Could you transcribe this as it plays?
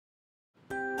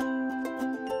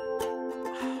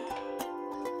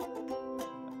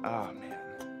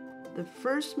The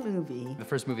first movie. The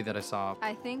first movie that I saw.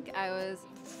 I think I was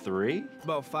 3?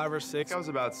 About 5 or 6. I was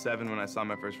about 7 when I saw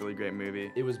my first really great movie.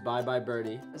 It was Bye Bye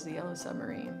Birdie. It was The Yellow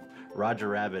Submarine. Roger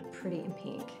Rabbit. Pretty in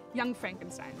Pink. Young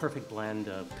Frankenstein. Perfect blend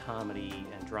of comedy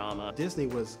and drama. Disney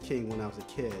was king when I was a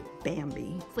kid.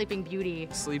 Bambi. Sleeping Beauty.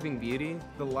 Sleeping Beauty.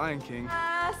 The Lion King.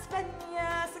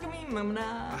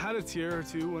 I had a tear or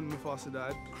two when Mufasa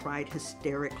died. Cried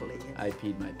hysterically. I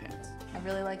peed my pants. I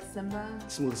really like Simba.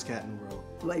 Smoothest cat in the world.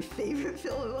 My favorite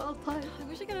film of all time. I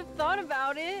wish I could have thought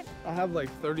about it. I have like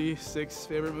 36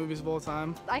 favorite movies of all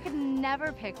time. I could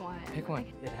never pick one. Pick one.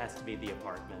 It has to be The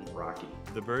Apartment. Rocky.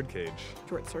 The Birdcage.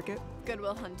 Short Circuit. Good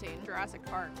Will Hunting. Jurassic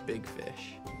Park. Big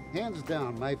Fish. Hands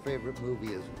down, my favorite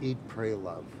movie is Eat, Pray,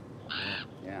 Love.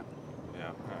 Yeah. Yeah,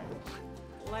 all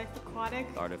right. Life Aquatic.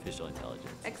 Artificial Intelligence.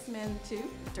 X-Men 2.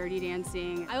 Dirty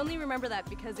Dancing. I only remember that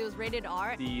because it was rated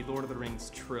R. The Lord of the Rings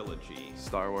trilogy.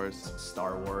 Star Wars.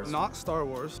 Star Wars. Not Star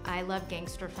Wars. I love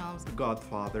gangster films.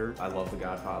 Godfather. I love The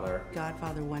Godfather.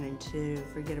 Godfather 1 and 2.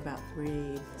 Forget about 3.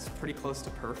 It's pretty close to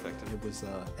perfect. It was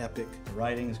epic. The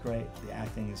writing is great. The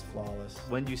acting is flawless.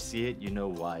 When you see it, you know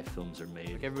why films are made.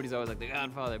 Like everybody's always like The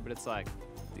Godfather, but it's like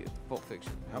Pulp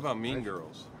Fiction. How about Mean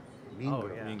Girls? Mean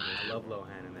Girls. Yeah. I love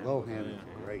Lohan in that. Lohan is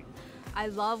great. I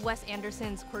love Wes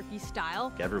Anderson's quirky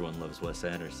style. Everyone loves Wes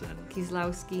Anderson.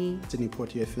 Kieslowski. Sidney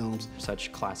Poitier films.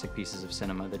 Such classic pieces of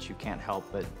cinema that you can't help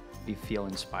but feel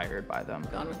inspired by them.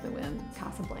 Gone with the Wind.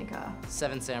 Casablanca.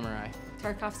 Seven Samurai.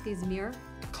 Tarkovsky's Mirror.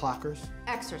 Clockers.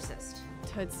 Exorcist.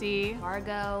 Tootsie.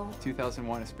 Fargo.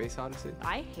 2001: A Space Odyssey.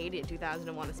 I hated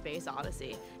 2001: A Space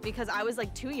Odyssey because I was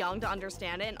like too young to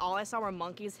understand it, and all I saw were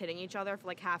monkeys hitting each other for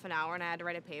like half an hour, and I had to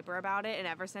write a paper about it. And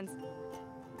ever since,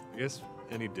 I guess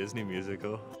any Disney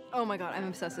musical. oh my god, I'm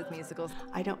obsessed with musicals.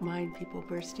 I don't mind people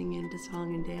bursting into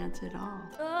song and dance at all.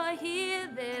 Oh, here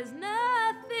there's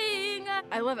nothing.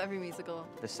 I love every musical.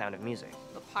 The Sound of Music.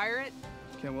 The Pirate.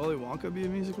 Can Willy Wonka be a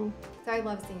musical? So I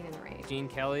love Singing in the Rain. Gene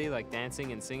Kelly, like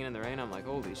dancing and singing in the rain. I'm like,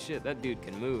 holy shit, that dude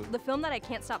can move. The film that I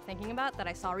can't stop thinking about that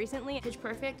I saw recently, Pitch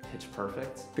Perfect. Pitch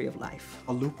Perfect. Tree of Life.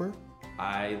 A Looper.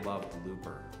 I loved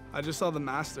Looper. I just saw The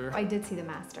Master. I did see The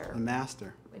Master, A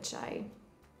Master. which I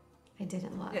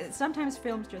didn't love. Sometimes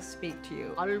films just speak to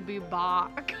you. I'll be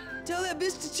back. Tell that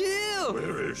bitch to chill!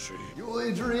 Where is she? You,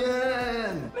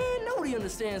 Adrian! Man, nobody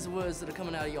understands the words that are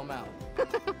coming out of your mouth.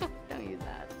 Don't use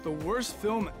that. The worst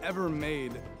film ever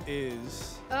made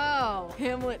is... Oh,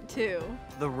 Hamlet 2.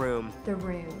 The Room. The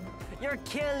Room. You're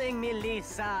killing me,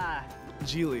 Lisa.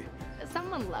 Geely.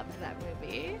 Someone loved that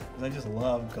movie. I just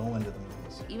love going to the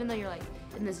movies. Even though you're like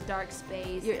in this dark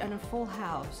space, You're in a full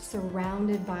house.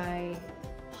 surrounded by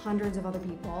hundreds of other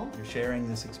people. You're sharing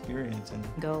this experience, and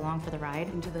Go along for the ride.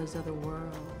 Into those other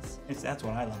worlds. that's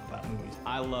what I love about movies.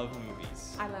 I love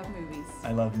movies. I love movies.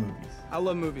 I love movies. I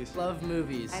love movies. Love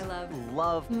movies. I love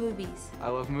Love. movies. I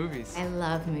love movies. I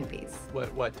love movies.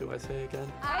 What do I say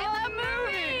again? I love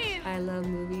movies. I love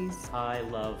movies. I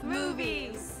love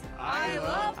Movies. I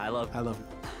love I love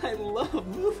I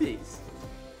love movies.